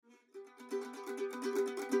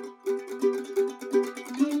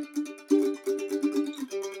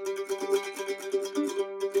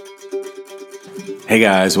Hey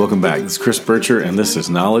guys, welcome back. This is Chris Bircher, and this is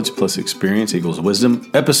Knowledge plus Experience equals Wisdom,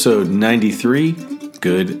 episode 93,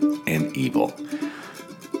 Good and Evil.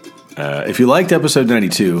 If you liked episode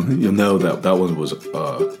 92, you'll know that that one was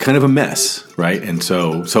kind of a mess, right? And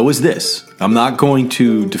so is this. I'm not going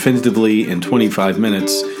to definitively in 25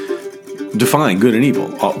 minutes define good and evil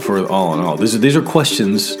for all in all. These are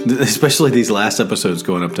questions, especially these last episodes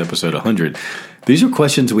going up to episode 100. These are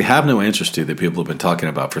questions we have no answers to that people have been talking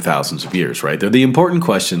about for thousands of years, right? They're the important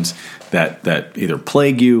questions that either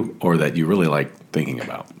plague you or that you really like thinking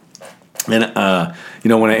about. And,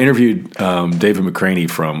 when I interviewed David McCraney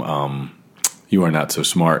from You Are Not So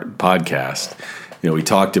Smart podcast, we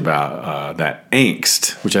talked about that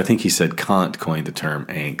angst, which I think he said Kant coined the term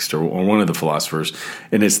angst, or one of the philosophers.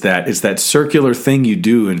 And it's that circular thing you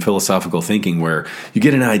do in philosophical thinking where you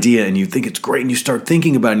get an idea and you think it's great and you start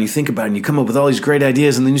thinking about it and you think about it and you come up with all these great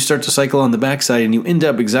ideas and then you start to cycle on the backside and you end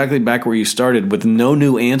up exactly back where you started with no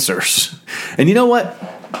new answers. And you know what?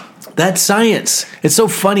 That's science. It's so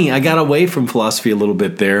funny. I got away from philosophy a little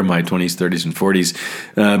bit there in my 20s, 30s, and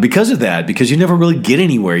 40s because of that, because you never really get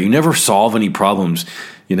anywhere. You never solve any problems,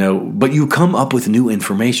 but you come up with new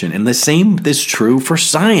information. And the same is true for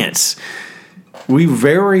science. We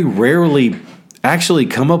very rarely actually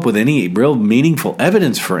come up with any real meaningful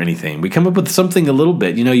evidence for anything. We come up with something a little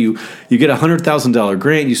bit. You get a $100,000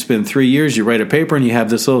 grant, you spend 3 years, you write a paper, and you have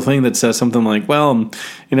this little thing that says something like, well,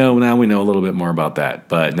 now we know a little bit more about that.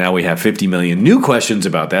 But now we have 50 million new questions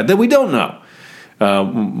about that we don't know.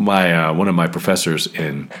 One of my professors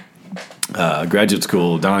in graduate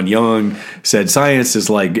school, Don Young, said science is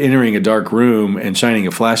like entering a dark room and shining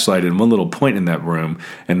a flashlight in one little point in that room,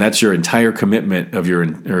 and that's your entire commitment of your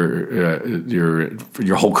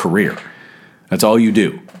whole career. That's all you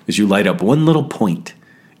do is you light up one little point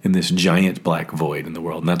in this giant black void in the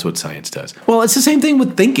world, and that's what science does. Well, it's the same thing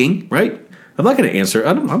with thinking, right? I'm not going to answer.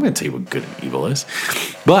 I'm going to tell you what good and evil is,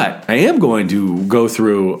 but I am going to go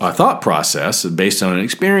through a thought process based on an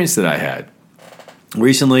experience that I had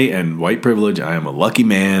recently, and white privilege. I am a lucky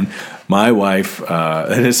man. My wife,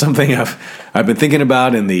 and it's something I've been thinking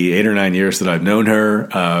about in the 8 or 9 years that I've known her.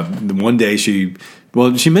 One day she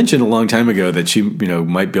mentioned a long time ago that she,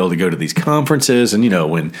 might be able to go to these conferences, and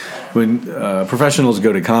when professionals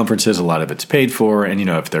go to conferences, a lot of it's paid for, and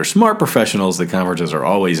if they're smart professionals, the conferences are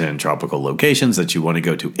always in tropical locations that you want to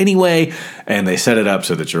go to anyway, and they set it up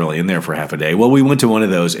so that you're only in there for half a day. Well, we went to one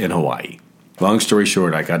of those in Hawaii. Long story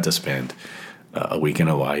short, I got to spend a week in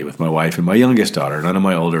Hawaii with my wife and my youngest daughter. None of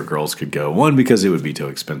my older girls could go. One, because it would be too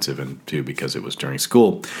expensive, and two, because it was during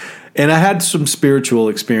school. And I had some spiritual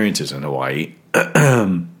experiences in Hawaii.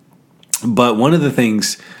 But one of the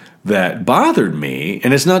things that bothered me,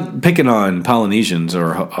 and it's not picking on Polynesians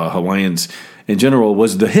or Hawaiians in general,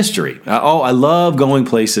 was the history. I love going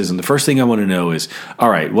places, and the first thing I want to know is, all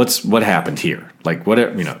right, what happened here? Like,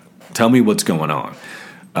 tell me what's going on.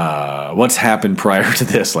 What's happened prior to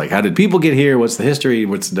this? Like, how did people get here? What's the history?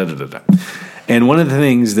 What's da-da-da-da? And one of the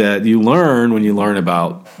things that you learn when you learn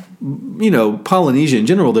about, Polynesia in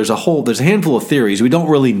general, there's a handful of theories we don't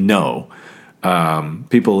really know.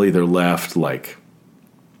 People either left, like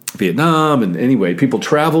Vietnam, and anyway, people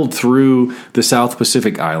traveled through the South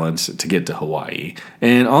Pacific Islands to get to Hawaii.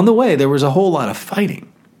 And on the way, there was a whole lot of fighting.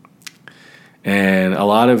 And a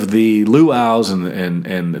lot of the luau's and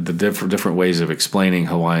the different ways of explaining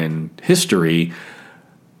Hawaiian history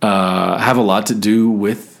have a lot to do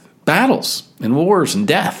with battles and wars and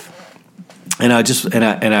death. And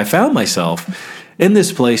I found myself in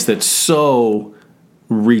this place that's so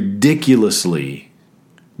ridiculously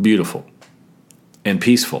beautiful and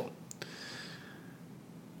peaceful.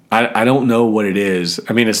 I don't know what it is.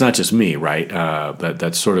 I mean, it's not just me, right?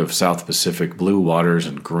 That sort of South Pacific blue waters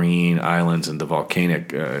and green islands and the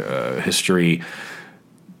volcanic history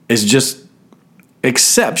is just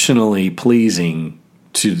exceptionally pleasing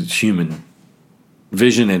to the human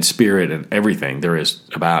vision and spirit and everything there is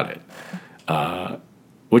about it,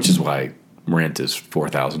 which is why rent is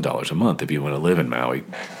 $4,000 a month if you want to live in Maui.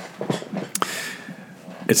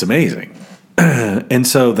 It's amazing. And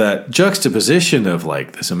so that juxtaposition of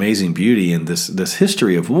like this amazing beauty and this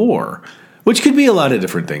history of war, which could be a lot of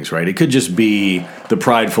different things, right? It could just be the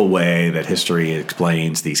prideful way that history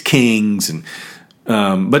explains these kings, and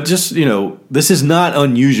but just this is not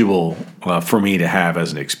unusual for me to have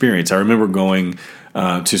as an experience. I remember going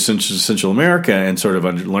to Central America and sort of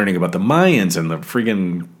learning about the Mayans and the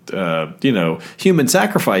freaking human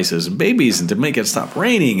sacrifices and babies and to make it stop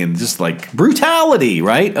raining and just like brutality,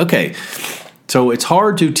 right? Okay. So it's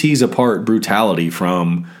hard to tease apart brutality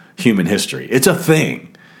from human history. It's a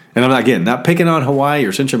thing. And I'm not picking on Hawaii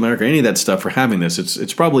or Central America or any of that stuff for having this.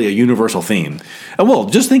 It's probably a universal theme. And well,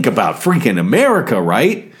 just think about freaking America,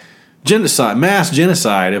 right? Genocide, mass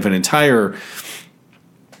genocide of an entire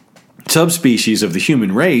subspecies of the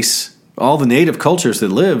human race, all the native cultures that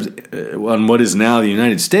lived on what is now the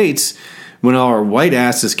United States, when our white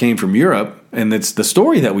asses came from Europe, and it's the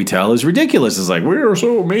story that we tell is ridiculous. It's like, we're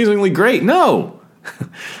so amazingly great. No.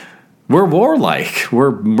 We're warlike.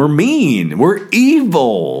 We're mean. We're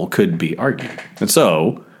evil, could be argued. And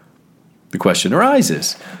so the question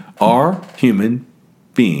arises, are human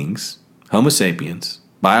beings, Homo sapiens,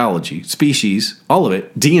 biology, species, all of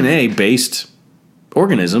it, DNA-based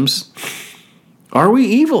organisms, are we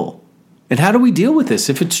evil? And how do we deal with this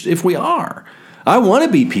if we are? I want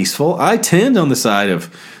to be peaceful. I tend on the side of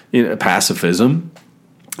pacifism,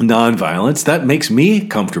 nonviolence. That makes me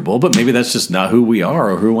comfortable, but maybe that's just not who we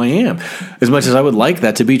are or who I am. As much as I would like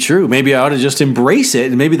that to be true, maybe I ought to just embrace it,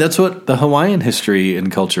 and maybe that's what the Hawaiian history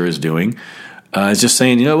and culture is doing. It's just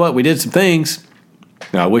saying, you know what, we did some things.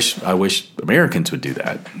 Now, I wish Americans would do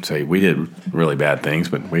that. Say we did really bad things,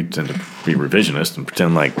 but we tend to be revisionist and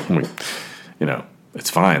pretend like it's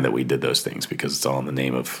fine that we did those things because it's all in the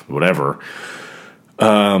name of whatever.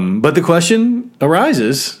 But the question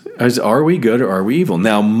arises: are we good or are we evil?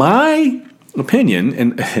 Now, my opinion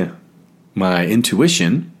and my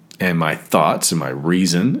intuition and my thoughts and my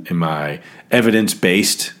reason and my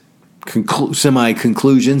evidence-based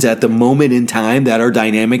semi-conclusions at the moment in time that are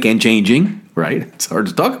dynamic and changing, right? It's hard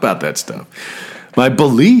to talk about that stuff. My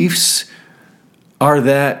beliefs are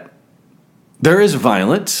that there is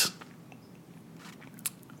violence,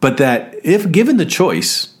 but that if given the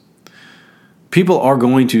choice, people are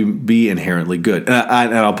going to be inherently good.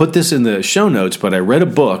 And I'll put this in the show notes, but I read a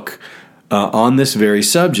book on this very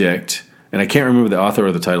subject, and I can't remember the author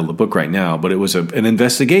or the title of the book right now, but it was an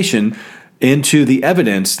investigation into the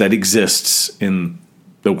evidence that exists in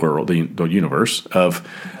the world, the universe, of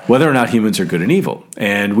whether or not humans are good and evil.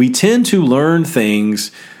 And we tend to learn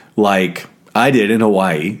things like I did in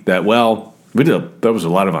Hawaii that, there was a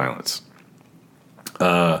lot of violence.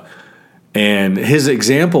 And his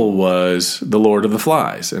example was The Lord of the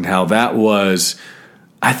Flies and how that was,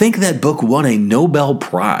 I think that book won a Nobel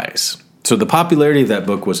Prize. So the popularity of that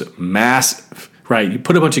book was massive, right? You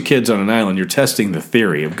put a bunch of kids on an island, you're testing the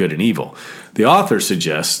theory of good and evil. The author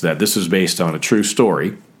suggests that this was based on a true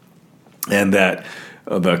story and that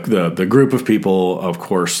the group of people, of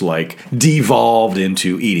course, devolved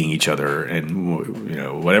into eating each other,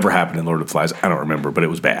 and whatever happened in Lord of the Flies, I don't remember, but it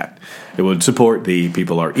was bad. It would support the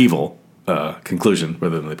people are evil conclusion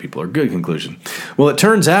rather than the people are good conclusion. Well, it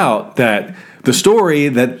turns out that the story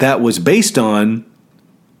that was based on,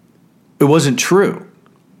 it wasn't true.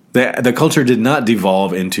 The culture did not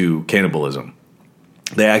devolve into cannibalism.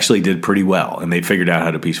 They actually did pretty well, and they figured out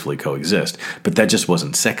how to peacefully coexist. But that just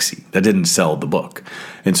wasn't sexy. That didn't sell the book.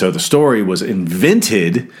 And so the story was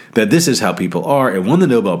invented that this is how people are. It won the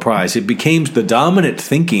Nobel Prize. It became the dominant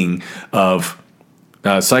thinking of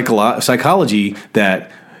psychology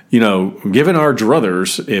that, given our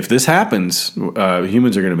druthers, if this happens,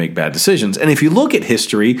 humans are going to make bad decisions. And if you look at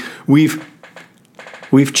history, we've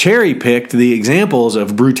cherry-picked the examples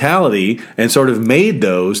of brutality and sort of made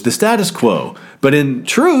those the status quo. But in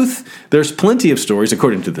truth, there's plenty of stories,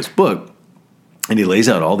 according to this book, and he lays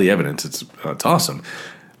out all the evidence. It's awesome.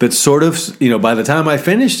 That sort of, by the time I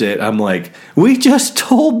finished it, I'm like, we just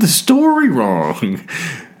told the story wrong.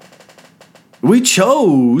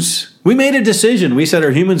 We made a decision. We said, are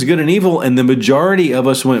humans good and evil? And the majority of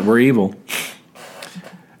us went, we're evil.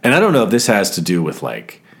 And I don't know if this has to do with,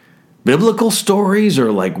 biblical stories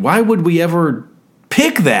or why would we ever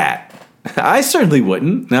pick that? I certainly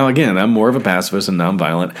wouldn't. Now, again, I'm more of a pacifist and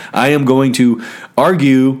nonviolent. I am going to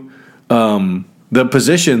argue the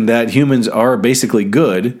position that humans are basically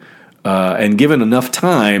good, and given enough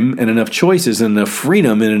time and enough choices and enough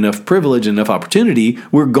freedom and enough privilege and enough opportunity,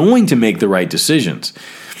 we're going to make the right decisions.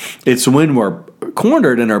 It's when we're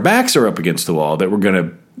cornered and our backs are up against the wall that we're going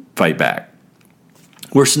to fight back.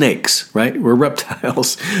 We're snakes, right? We're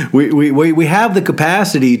reptiles. We have the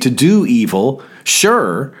capacity to do evil,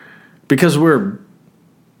 sure, because we're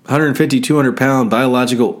 150, 200-pound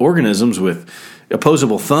biological organisms with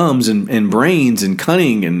opposable thumbs and brains and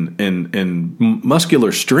cunning and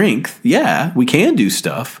muscular strength. Yeah, we can do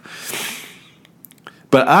stuff.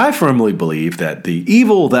 But I firmly believe that the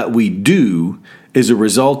evil that we do is a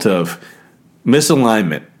result of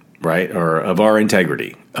misalignment, right, or of our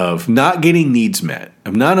integrity, of not getting needs met,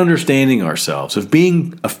 of not understanding ourselves, of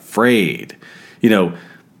being afraid.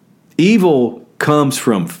 Evil comes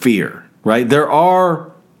from fear, right? There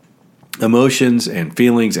are emotions and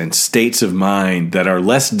feelings and states of mind that are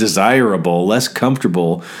less desirable, less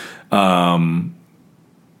comfortable than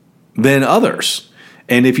others.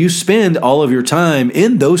 And if you spend all of your time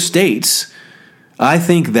in those states, I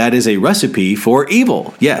think that is a recipe for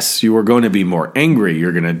evil. Yes, you are going to be more angry.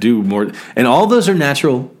 You're going to do more. And all those are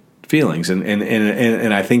natural feelings.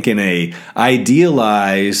 And I think in a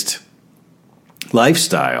idealized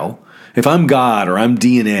lifestyle, if I'm God or I'm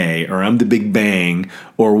DNA or I'm the Big Bang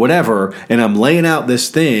or whatever, and I'm laying out this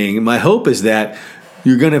thing, my hope is that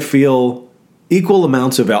you're going to feel equal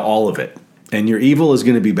amounts of all of it. And your evil is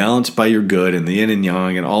going to be balanced by your good, and the yin and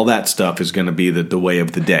yang and all that stuff is going to be the way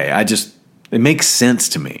of the day. It makes sense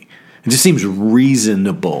to me. It just seems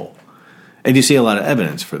reasonable. And you see a lot of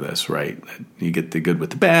evidence for this, right? You get the good with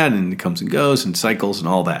the bad, and it comes and goes and cycles and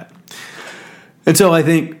all that. And so I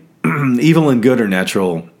think evil and good are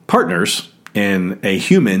natural partners in a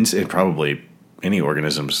human's, and probably any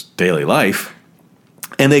organism's daily life.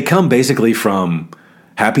 And they come basically from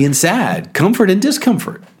happy and sad, comfort and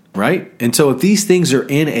discomfort, right? And so if these things are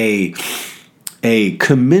in a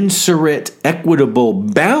commensurate, equitable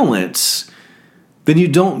balance, then you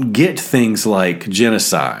don't get things like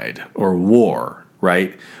genocide or war,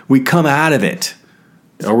 right? We come out of it,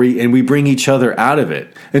 and we bring each other out of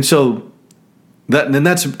it. And so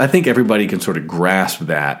that's I think everybody can sort of grasp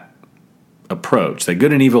that approach, that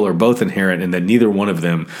good and evil are both inherent and that neither one of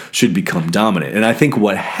them should become dominant. And I think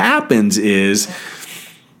what happens is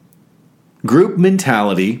group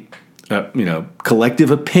mentality,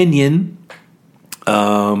 collective opinion,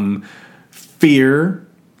 fear,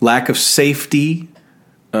 lack of safety,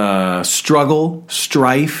 struggle,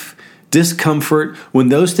 strife, discomfort, when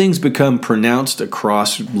those things become pronounced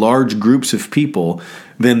across large groups of people,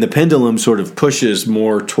 then the pendulum sort of pushes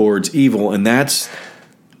more towards evil, and that's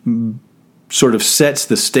sort of sets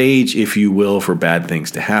the stage, if you will, for bad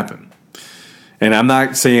things to happen. And I'm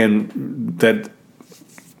not saying that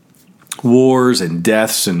wars and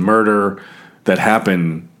deaths and murder that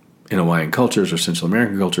happen in Hawaiian cultures or Central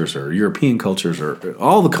American cultures or European cultures or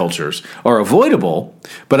all the cultures are avoidable.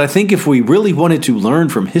 But I think if we really wanted to learn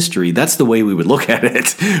from history, that's the way we would look at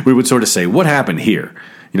it. We would sort of say, what happened here?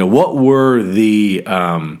 What were the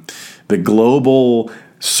global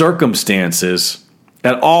circumstances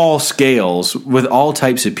at all scales with all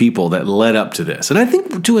types of people that led up to this? And I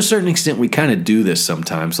think to a certain extent we kind of do this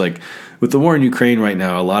sometimes. Like with the war in Ukraine right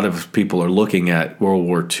now, a lot of people are looking at World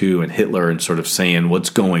War II and Hitler and sort of saying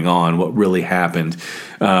what's going on, what really happened.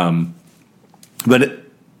 But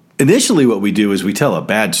initially what we do is we tell a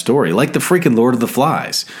bad story, like the freaking Lord of the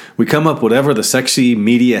Flies. We come up whatever the sexy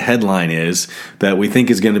media headline is that we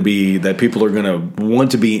think is going to be, that people are going to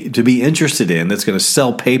want to be interested in, that's going to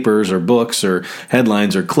sell papers or books or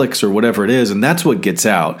headlines or clicks or whatever it is, and that's what gets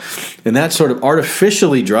out. And that sort of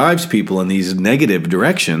artificially drives people in these negative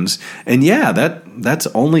directions. And yeah, that's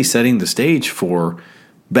only setting the stage for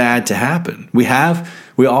bad to happen. We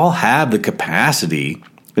all have the capacity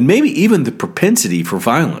and maybe even the propensity for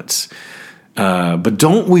violence. But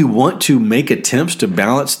don't we want to make attempts to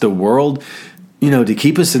balance the world, to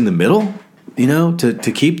keep us in the middle,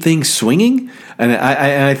 to keep things swinging? And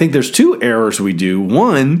I think there's two errors we do.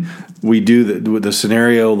 One, we do the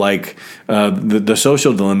scenario like the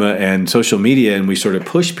social dilemma and social media, and we sort of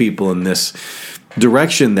push people in this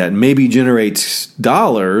direction that maybe generates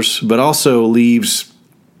dollars, but also leaves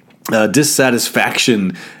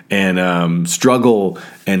dissatisfaction and struggle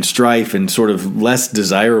and strife and sort of less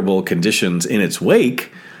desirable conditions in its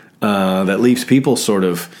wake, that leaves people sort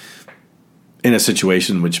of in a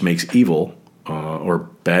situation which makes evil or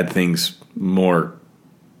bad things more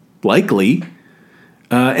likely,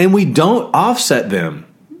 and we don't offset them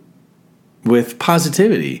with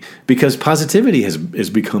positivity, because positivity has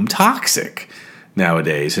become toxic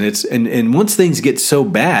nowadays. And once things get so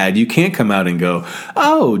bad, you can't come out and go,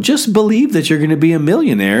 oh, just believe that you're going to be a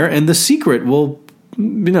millionaire and the secret will,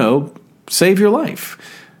 save your life.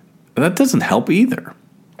 That doesn't help either.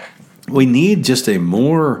 We need just a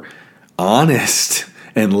more honest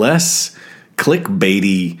and less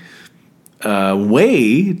clickbaity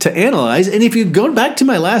way to analyze. And if you go back to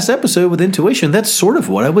my last episode with intuition, that's sort of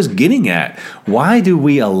what I was getting at. Why do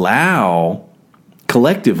we allow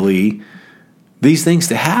collectively these things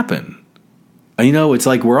to happen? It's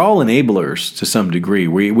like we're all enablers to some degree.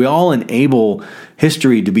 We all enable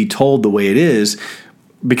history to be told the way it is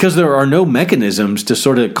because there are no mechanisms to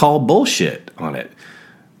sort of call bullshit on it.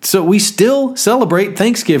 So we still celebrate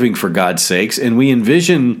Thanksgiving, for God's sakes, and we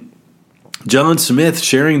envision John Smith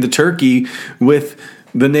sharing the turkey with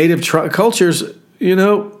the native cultures. Is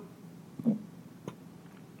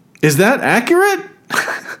that accurate?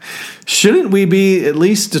 shouldn't we be at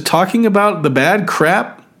least talking about the bad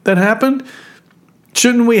crap that happened?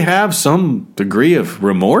 Shouldn't we have some degree of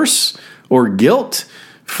remorse or guilt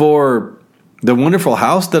for the wonderful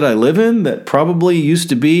house that I live in that probably used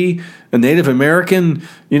to be a Native American,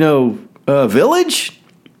 village?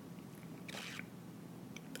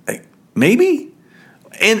 Maybe.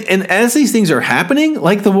 And as these things are happening,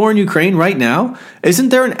 like the war in Ukraine right now, isn't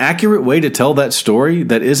there an accurate way to tell that story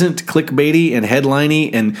that isn't clickbaity and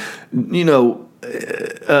headliney and,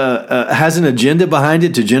 has an agenda behind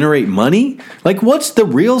it to generate money? Like, what's the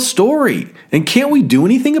real story? And can't we do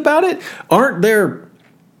anything about it? Aren't there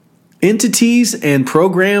entities and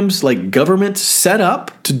programs like governments set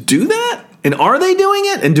up to do that? And are they doing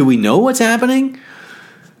it? And do we know what's happening?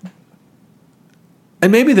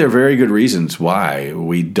 And maybe there are very good reasons why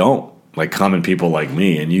we don't, like common people like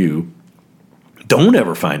me and you, don't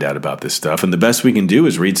ever find out about this stuff. And the best we can do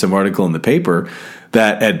is read some article in the paper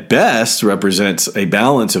that at best represents a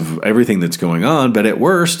balance of everything that's going on, but at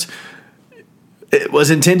worst, it was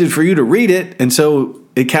intended for you to read it, and so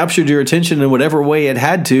it captured your attention in whatever way it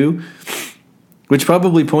had to, which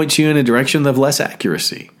probably points you in a direction of less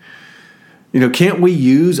accuracy. Can't we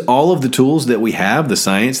use all of the tools that we have, the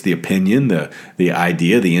science, the opinion, the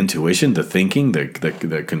idea, the intuition, the thinking,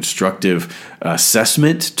 the constructive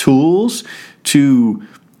assessment tools to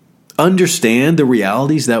understand the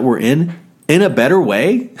realities that we're in a better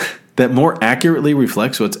way that more accurately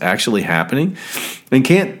reflects what's actually happening? And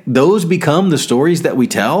can't those become the stories that we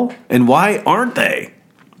tell? And why aren't they?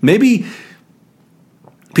 Maybe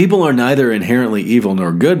people are neither inherently evil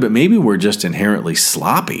nor good, but maybe we're just inherently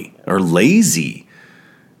sloppy or lazy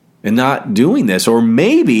and not doing this. Or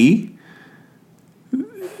maybe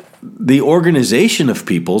the organization of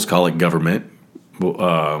peoples, call it government,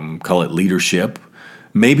 call it leadership,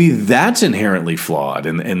 maybe that's inherently flawed.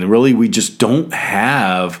 And really we just don't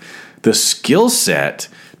have the skill set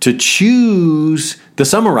to choose the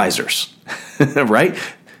summarizers, right?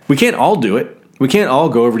 We can't all do it. We can't all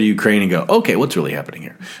go over to Ukraine and go, okay, what's really happening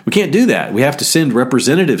here? We can't do that. We have to send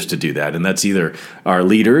representatives to do that. And that's either our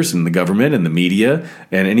leaders and the government and the media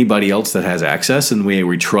and anybody else that has access, and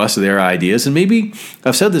we trust their ideas. And maybe,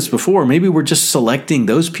 I've said this before, maybe we're just selecting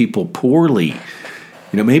those people poorly.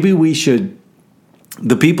 Maybe we should,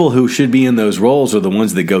 the people who should be in those roles are the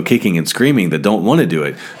ones that go kicking and screaming that don't want to do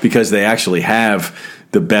it because they actually have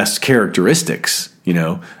the best characteristics.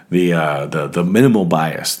 The minimal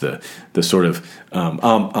bias, the sort of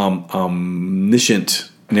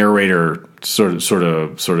omniscient narrator sort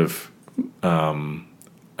of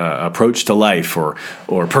approach to life or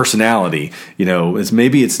personality.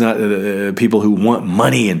 It's not people who want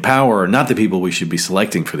money and power are not the people we should be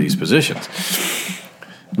selecting for these positions.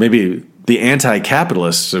 Maybe the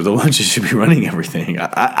anti-capitalists are the ones who should be running everything.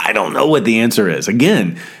 I don't know what the answer is.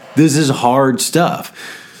 Again, this is hard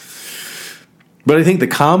stuff. But I think the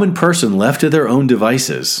common person left to their own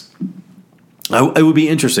devices, it would be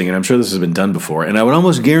interesting, and I'm sure this has been done before, and I would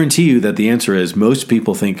almost guarantee you that the answer is most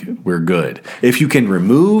people think we're good. If you can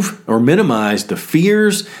remove or minimize the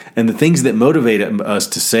fears and the things that motivate us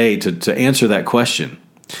to answer that question.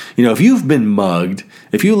 If you've been mugged,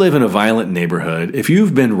 if you live in a violent neighborhood, if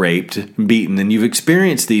you've been raped, beaten, and you've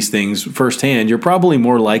experienced these things firsthand, you're probably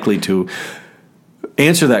more likely to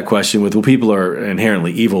answer that question with, well, people are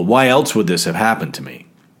inherently evil. Why else would this have happened to me?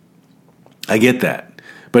 I get that.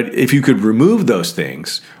 But if you could remove those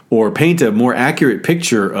things or paint a more accurate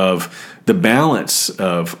picture of the balance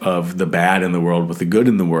of the bad in the world with the good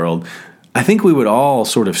in the world, I think we would all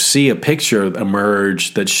sort of see a picture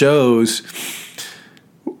emerge that shows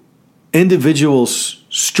individuals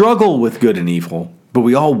struggle with good and evil, but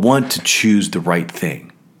we all want to choose the right thing.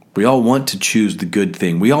 We all want to choose the good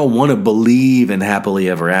thing. We all want to believe in happily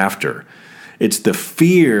ever after. It's the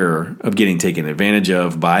fear of getting taken advantage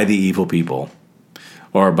of by the evil people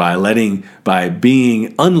or by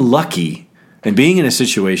being unlucky and being in a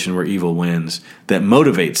situation where evil wins that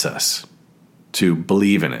motivates us to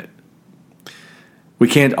believe in it. We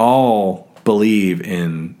can't all believe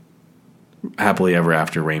in happily ever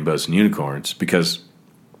after rainbows and unicorns because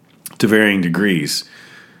to varying degrees,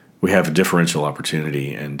 we have a differential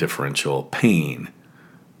opportunity and differential pain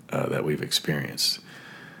that we've experienced.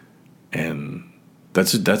 And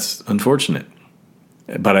that's unfortunate.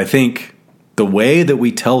 But I think the way that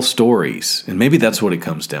we tell stories, and maybe that's what it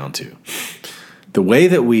comes down to, the way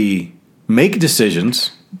that we make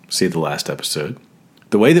decisions, see the last episode,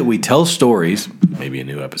 the way that we tell stories, maybe a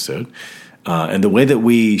new episode, and the way that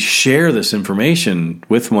we share this information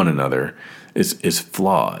with one another is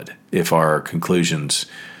flawed if our conclusions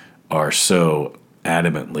are so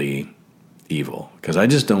adamantly evil, because I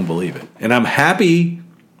just don't believe it. And I'm happy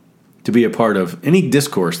to be a part of any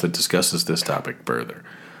discourse that discusses this topic further.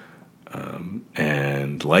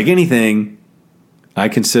 And like anything, I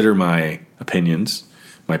consider my opinions,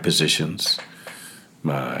 my positions,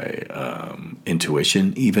 my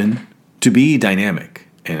intuition even, to be dynamic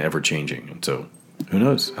and ever-changing. And so who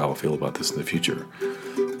knows how I'll feel about this in the future.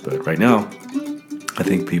 But right now, I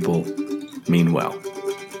think people mean well.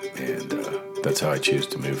 And that's how I choose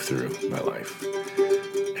to move through my life.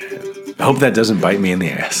 And I hope that doesn't bite me in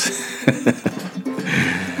the ass.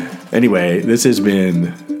 Anyway, this has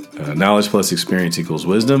been Knowledge Plus Experience Equals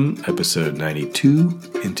Wisdom, episode 92,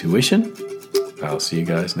 Intuition. I'll see you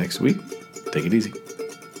guys next week. Take it easy.